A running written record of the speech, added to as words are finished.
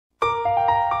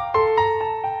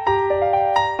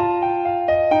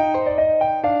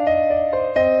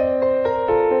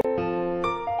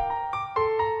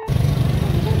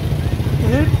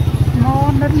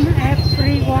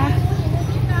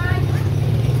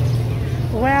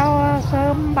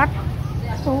sớm bắt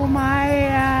tu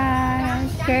mai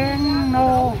chén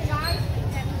nô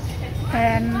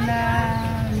and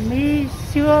My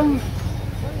Xuong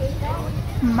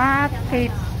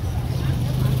Market.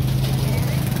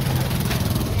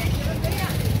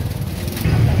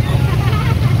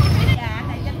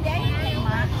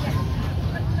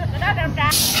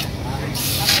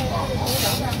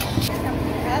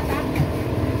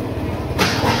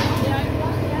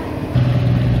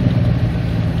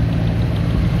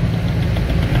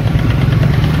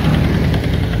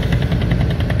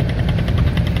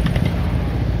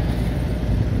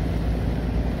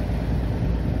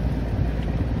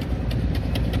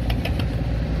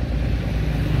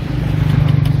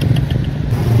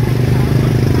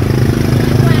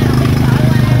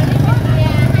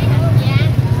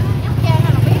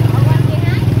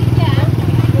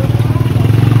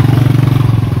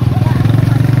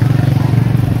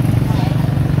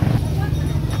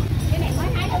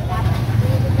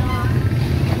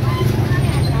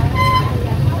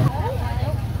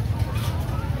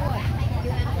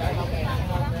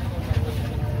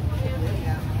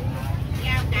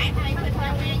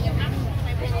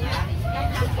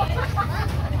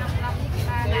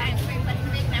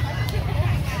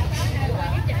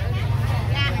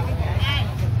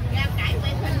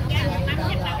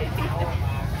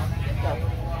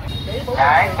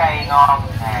 Trái cây ngon,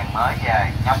 hàng mới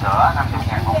về, nho sữa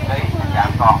 50.000 một ký,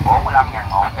 giảm còn 45.000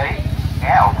 một ký.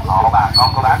 Ghé ủng hộ bà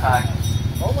con cô bác ơi.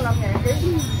 45.000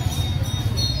 ký.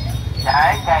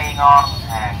 Trái cây ngon,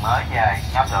 hàng mới về,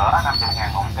 nho sữa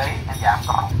 50.000 một ký, giảm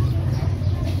còn.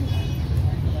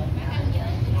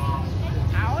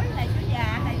 Ổi này chú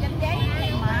già này trên giấy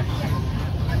này mà.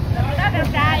 Đó đâu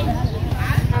trai.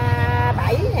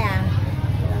 7 nè.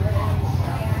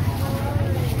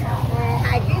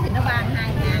 2 kg thì nó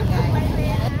 32.000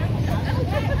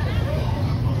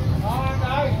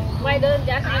 rồi. Quay đơn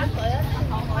trả tiền rồi á.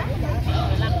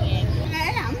 15.000.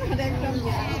 Ế ẩm rồi đem trong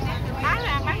nhà.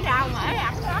 Bán rau mà ế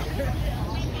ẩm đó.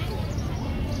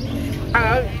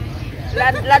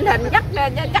 Lên hình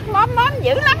chắc móm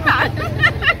dữ lắm rồi.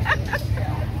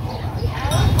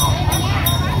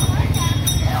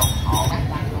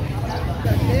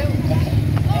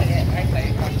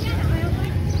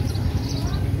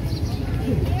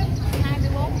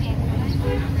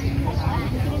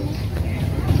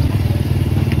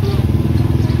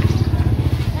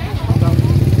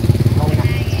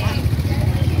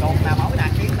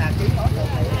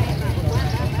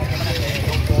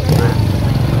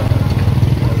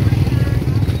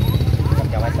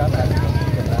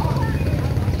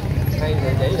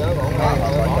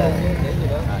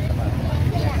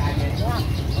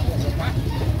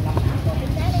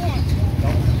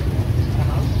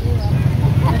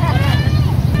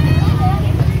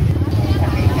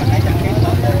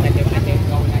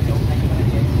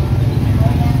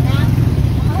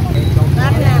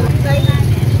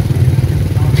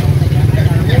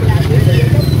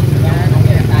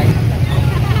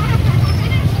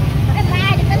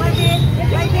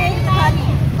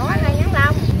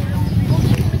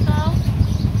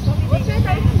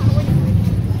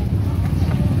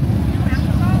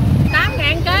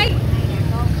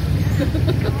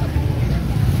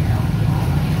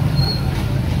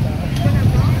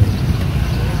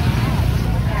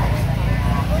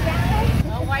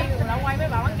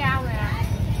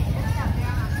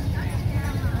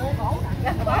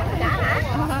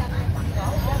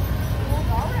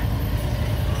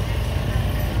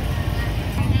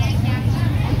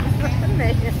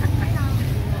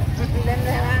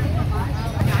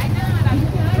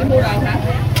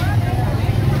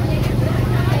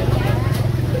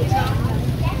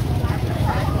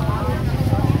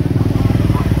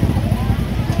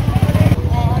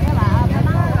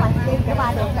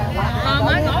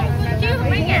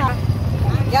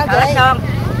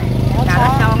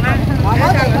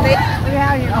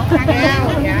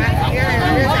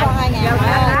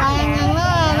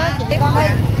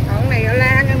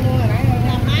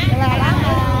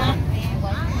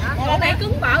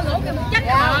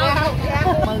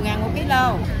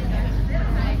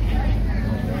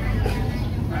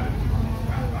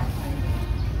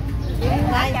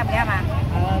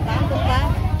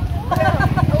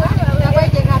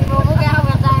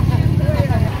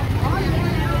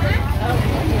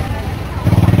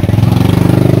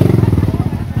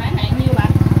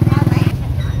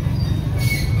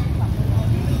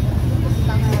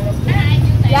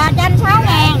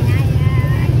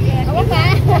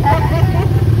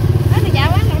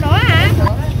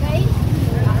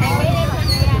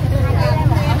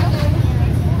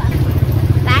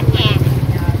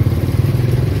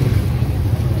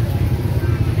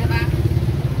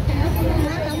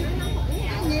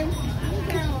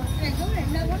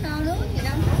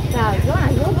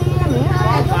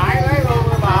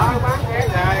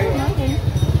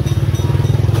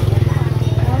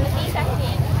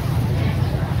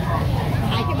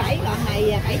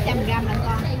 700g lần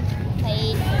con.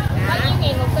 Thì bao nhiêu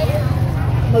ngàn một ký?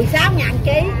 16.000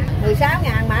 ký,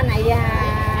 16.000 mà này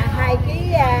 2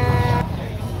 ký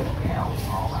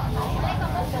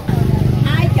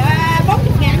 2 chợ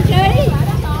 40.000 ký.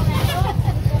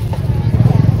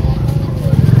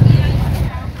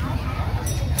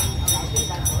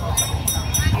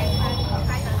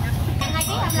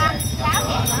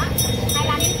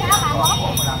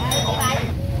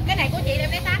 Cái này của chị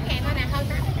đem lấy 8.000 thôi nè, hơn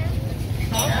 8.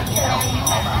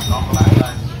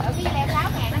 Cái leo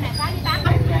 6.000 đó nè, 6 với 8.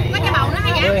 Có cái bầu nó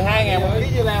hả nhỉ? 12.000 một ký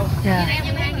dưa leo. Dạ. Leo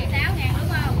 6.000 đúng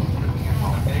không?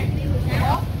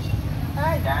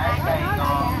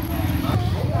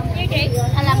 Nhiêu chị?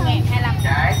 25.000, 25.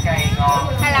 Trái cây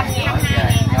ngon. 25.000,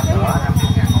 2.000. Giá sữa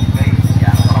 50.000 một ký,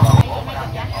 giảm còn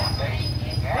 45.000 một ký.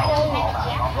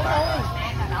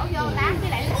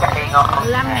 Cây ngon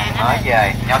mới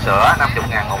về, nho sữa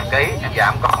 50.000 một ký,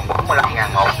 giảm còn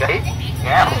 45.000 một ký.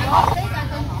 Ghé ủng hộ.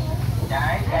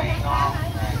 Trái cây ngon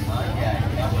mới về,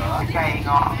 nho sữa cây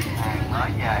ngon mới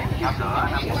về, nho sữa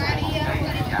 50.000 một ký,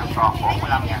 giảm còn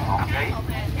 45.000 một ký.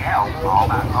 Ghé ủng hộ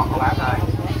bà con cô bác ơi.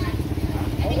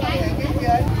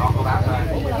 Con cô bác ơi.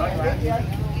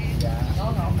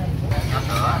 Nho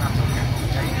sữa 50.000 một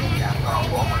ký, giảm còn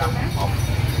 45.000 một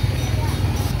ký.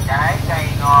 Trái cây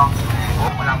ngon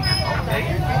 45.000 một ký.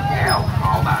 Ghé ủng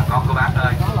hộ bà con cô bác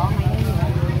ơi.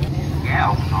 Ghé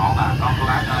ủng hộ bà con cô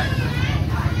bác ơi.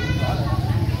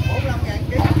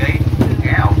 1 ký.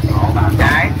 Ghé ủng hộ bà.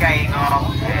 Trái cây ngon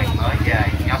hàng mới về,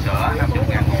 nho sữa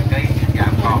 50.000 một ký,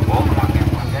 giảm còn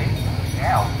 45.000 một ký. Ghé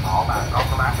ủng hộ bà con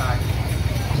cô bác ơi.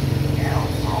 Ghé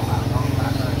ủng hộ bà con cô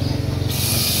bác ơi.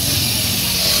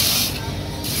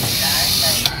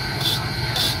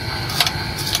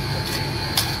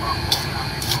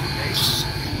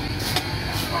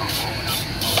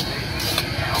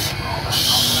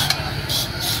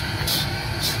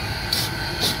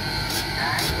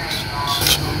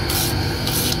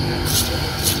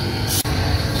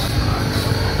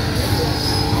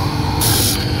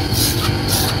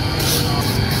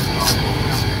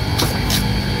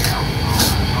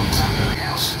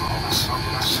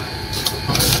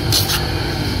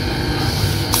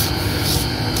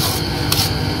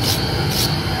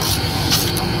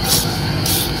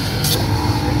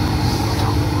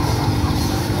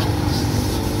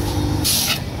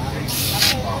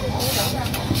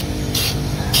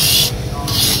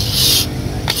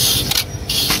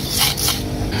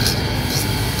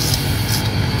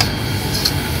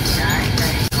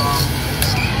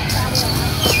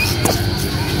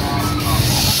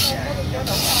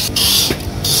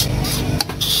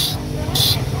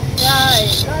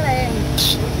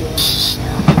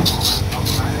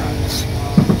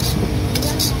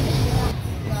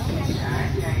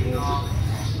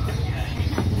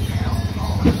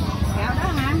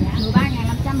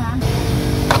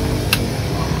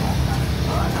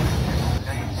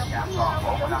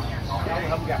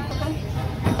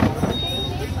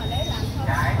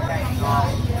 Trái cây ngon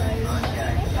ở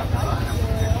về,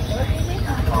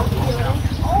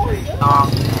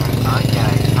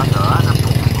 nho sữa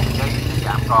 50.000 một ký,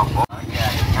 giảm còn 4 về,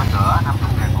 nho sữa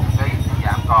 50.000 một ký,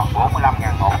 giảm còn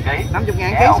 45.000 một ký.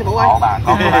 50.000 ký sư phụ ơi. Bà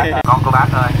con cô bác ơi. Con cô bác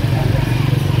ơi.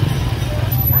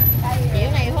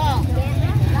 Kiểu này phải không?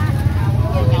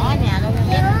 Kiểu nhỏ ở nhà luôn.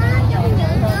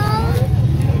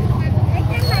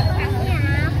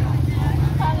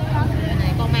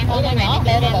 Này con mang thôi cái này nó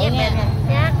bự bự nha.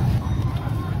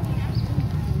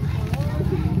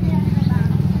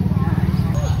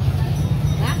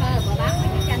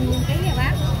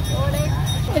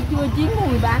 Chưa chín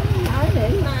mùi bán nói để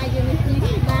mai cho nó chín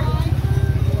bán,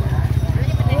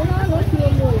 nếu nó chưa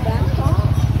mùi bán có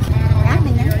cá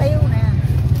này nhãn tiêu nè.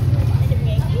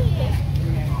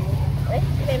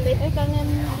 Đem đi con em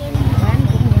Bán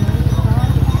cũng nhiều.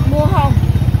 Mua không?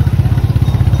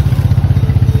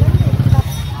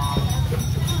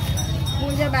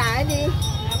 Mua cho bà ấy đi.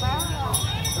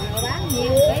 Bán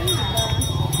nhiều ký.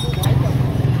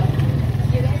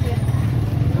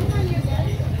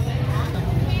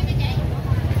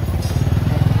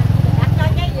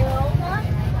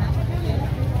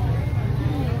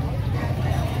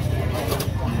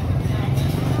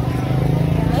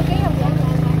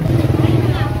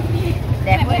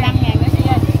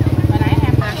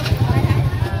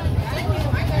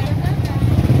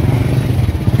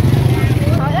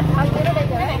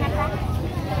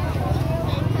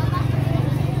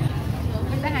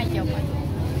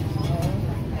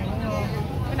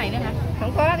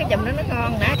 Không có cái chùm đó nó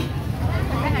ngon nè.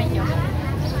 Cái này chùm.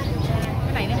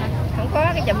 Cái này nữa hả? Không có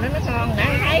cái chùm đó nó ngon nè,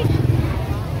 thấy.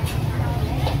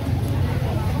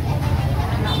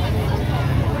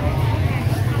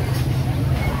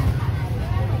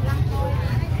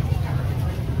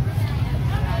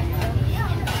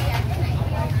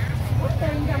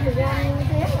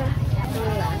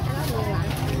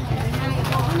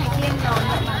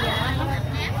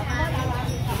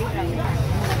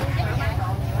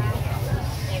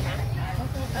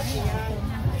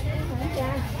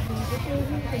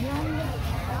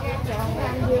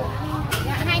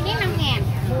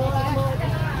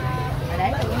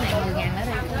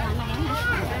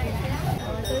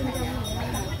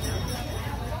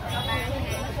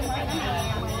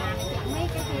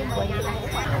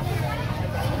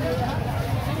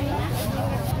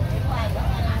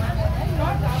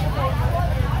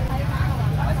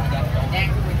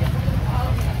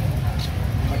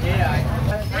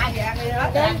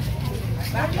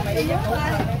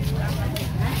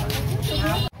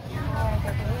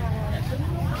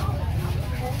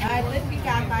 ký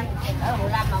cam coi. Ở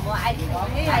 15 mà mua ai ký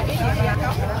ai ký gì vậy?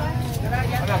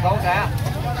 Cái là tốt kìa.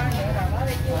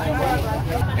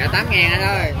 Dạ 8.000 anh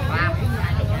ơi.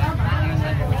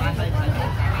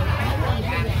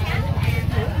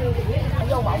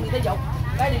 Vô bọng người ta dục.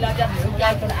 Cái đi lên trên miệng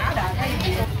dây cho đã rồi.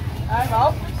 Ê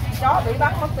một, chó bị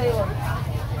bắt mất tiêu rồi.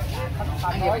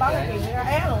 Còn nội bắn cái chuyện nó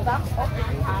é luôn đó.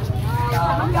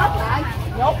 Nó nhốt lại,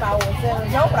 nhốt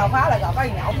đầu phá lại rồi có gì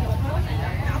nhộng.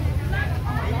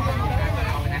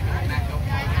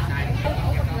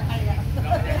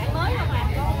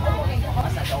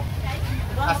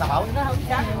 Sao bảo?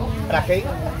 Là kiến.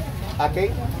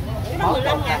 Kiến. Nó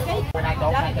 15.000 ký. Chạy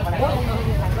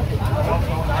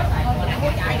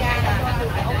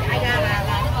ra là nó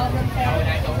ôm lên xe.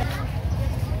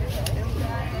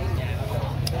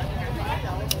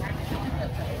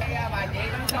 Bà chị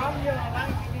bán xóm với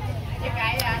bán cái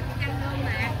cây ăn luôn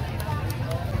mà.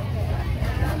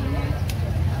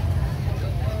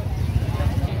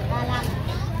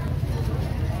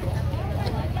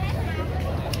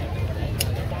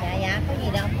 Dạ có gì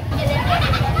đâu.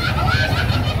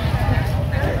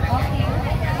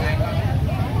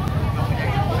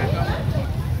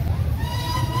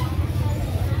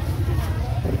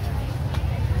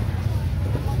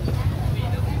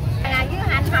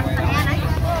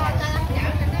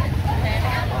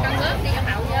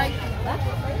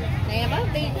 Nè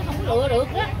bớt đi chứ không lựa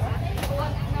được đó.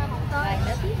 Rồi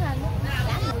nó tiếc hơn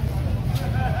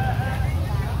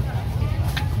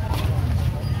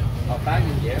Hợp tác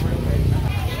gì dễ mà.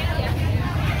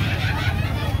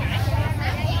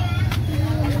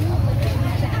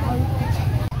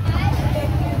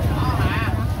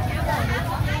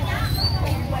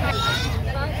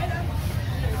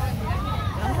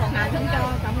 Không cho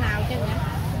cộng nào chứ nhỉ?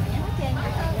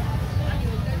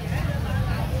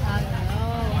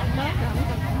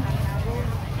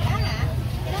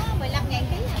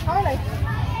 thôi đi,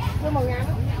 nhưng mà ngàn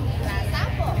là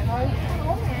 8 rồi, thôi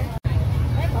 4.000.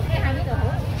 Đấy một cái 20 đồ hũ.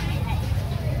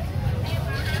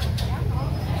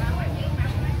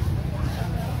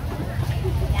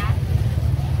 Dạ.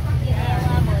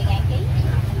 10.000 ký,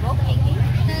 14.000 ký.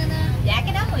 Dạ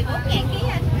cái đó 14.000 ký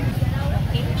anh.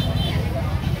 Ký.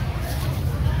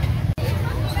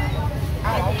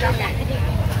 100.000 cái gì?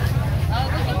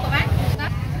 Có chút của bác.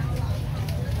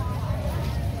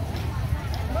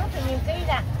 Bớt thì nhiều ký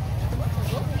ra.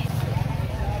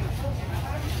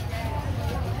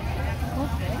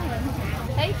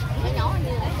 Thấy nó nhỏ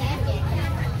như ở nhà vậy.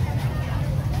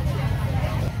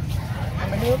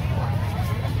 Ăn nước.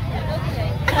 Nước cái gì?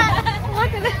 Mất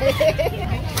cái gì?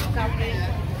 Không đi.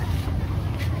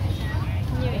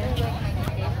 Nhiều vậy.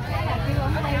 Cái là kêu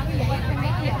ở đây cái vậy cái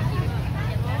mấy gì?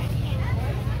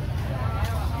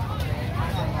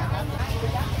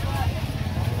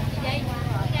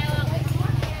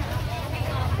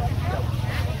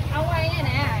 Ông quay này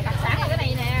nè, đặc sản là cái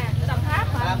này nè, Đồng Tháp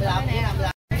mà. 25 nè.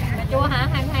 25. Cà chua hả?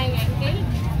 22.000 ký.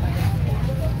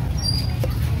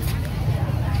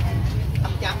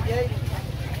 500 chứ.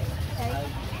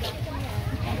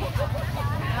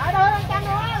 Ở đâu 500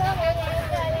 nữa.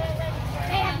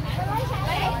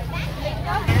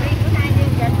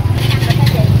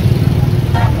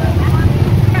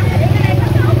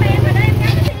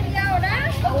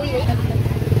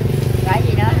 Cái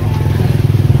gì đó?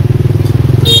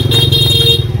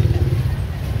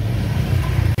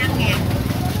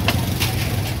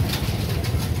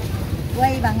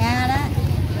 Quay bà Nga đó.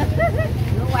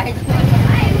 Nó quay.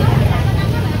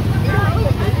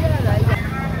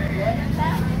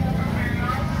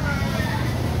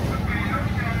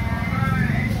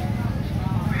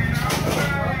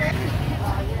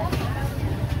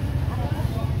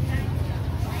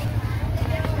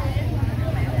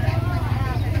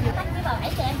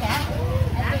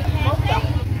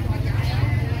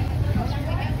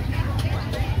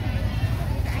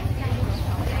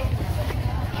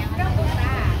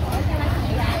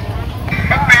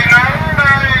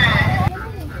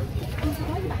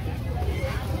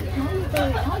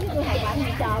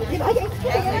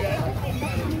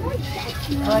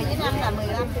 Rồi với 5 là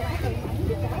 15.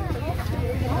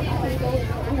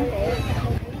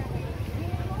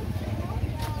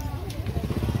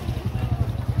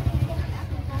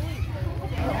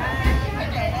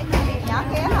 Nhỏ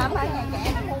kia hả? Phải nhà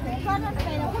trẻ nó mua miệng có nó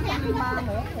đây đâu có dám mà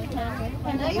muộn thì còn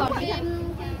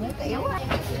muộn tiểu.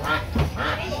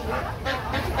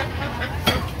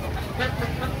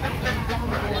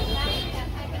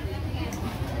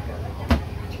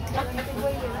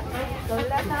 Cười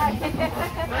lên thôi.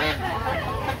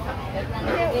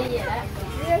 Ghi gì đó?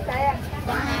 Ghi xe.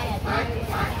 Có 2 à chị.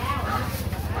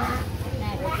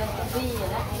 Này được ghi gì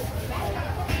đó?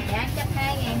 Dạ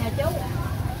 120.000 hả chú?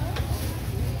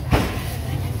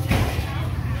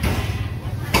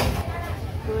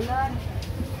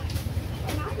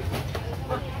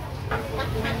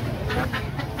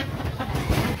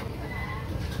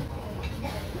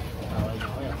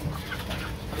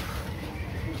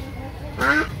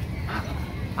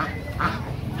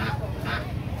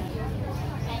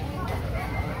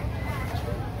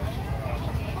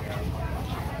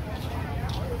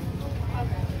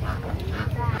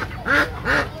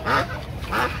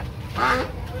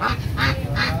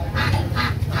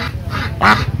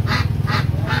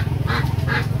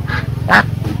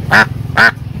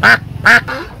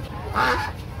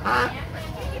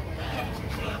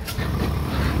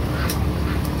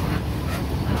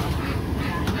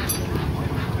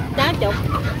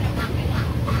 50.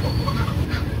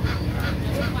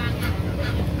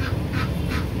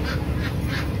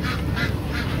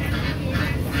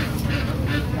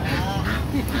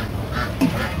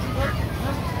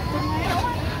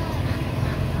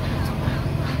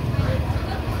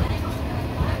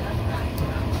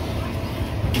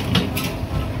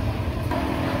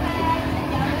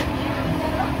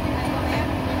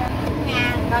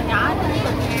 Con nhỏ nó 10.000.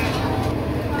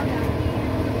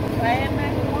 Rồi em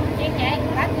muốn chiếc nhảy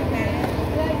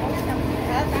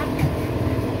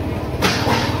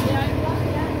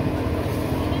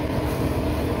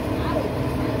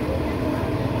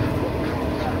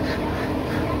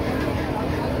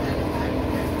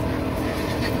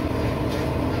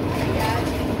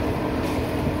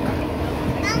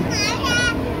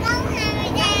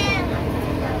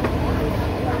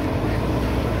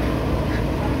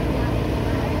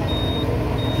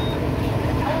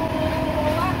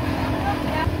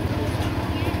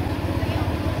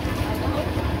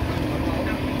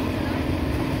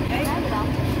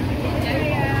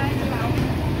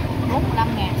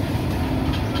 8.000.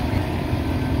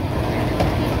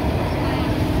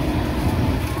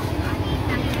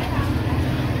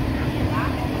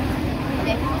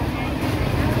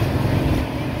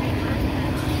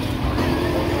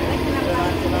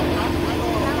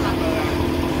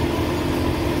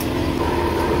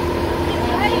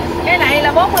 Cái này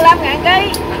là 45.000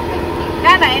 ký.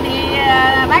 Cái này thì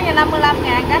bán cho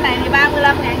 55.000, cái này thì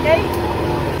 35.000 ký.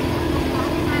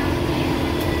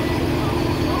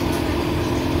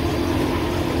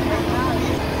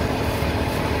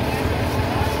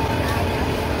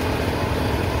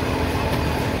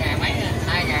 Mấy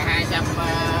 2.200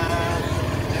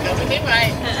 được cái tiếp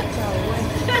đây.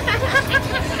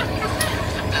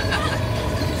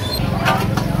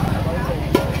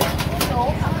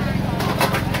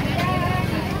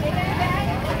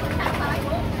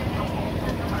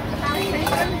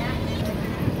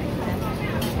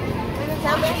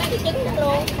 Sao bé lấy cái trứng đó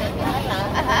luôn.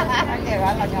 Cái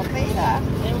gọi là nhọt tí đó.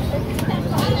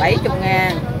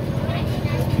 70.000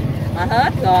 mà hết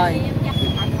rồi.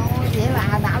 Vậy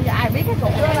là nào giờ ai biết cái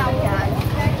cục đó đâu trời.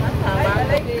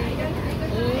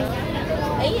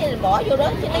 Ý bỏ vô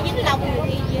đó chứ nó dính lông rồi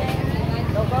đi.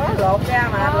 Đâu có lột ra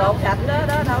mà lột sạch đó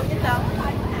đâu dính đâu.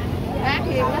 Ráng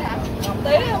thêm đó hả? 1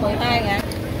 tí 12.000.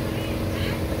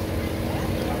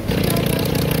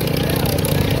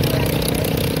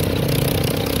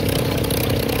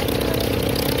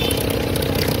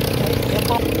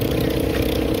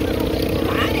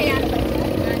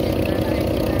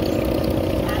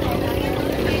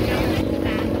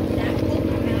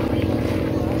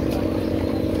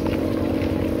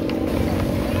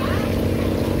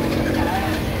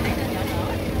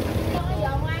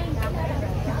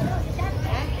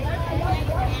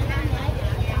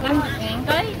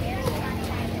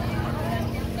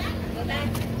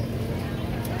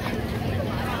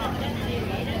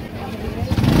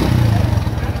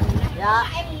 Dạ.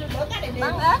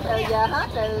 Bán hết rồi, giờ hết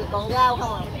rồi, còn rau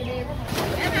không à?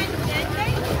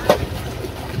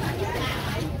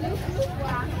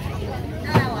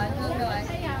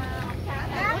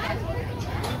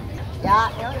 Dạ,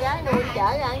 nó gái nuôi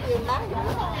chở ra ăn gì bán gì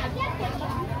nữa.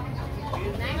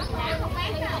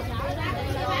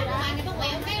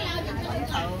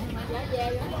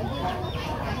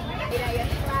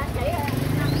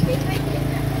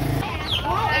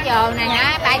 Cái dồ này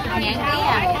hả? 30.000 ký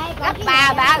à? Gấp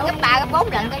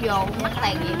 4 lần cái dồ mất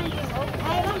tiền gì?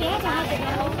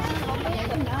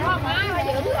 Má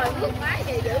giữ rồi, má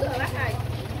về giữ rồi bác ơi.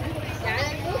 Chạy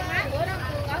lên trước má bữa đó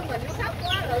ở mình nó khóc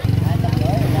quá rồi.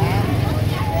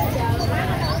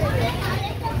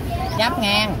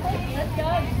 100.000.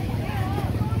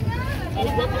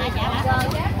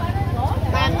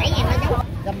 37.000 nó chú.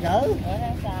 150.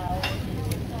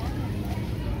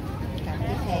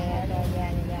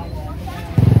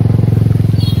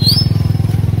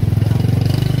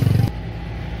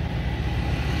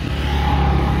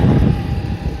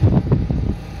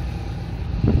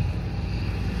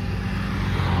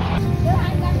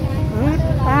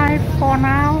 Goodbye for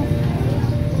now.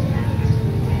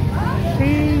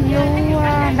 See you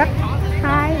next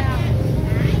time.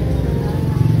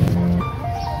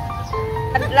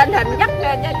 Lên hình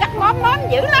chắc móm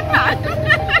dữ lắm rồi.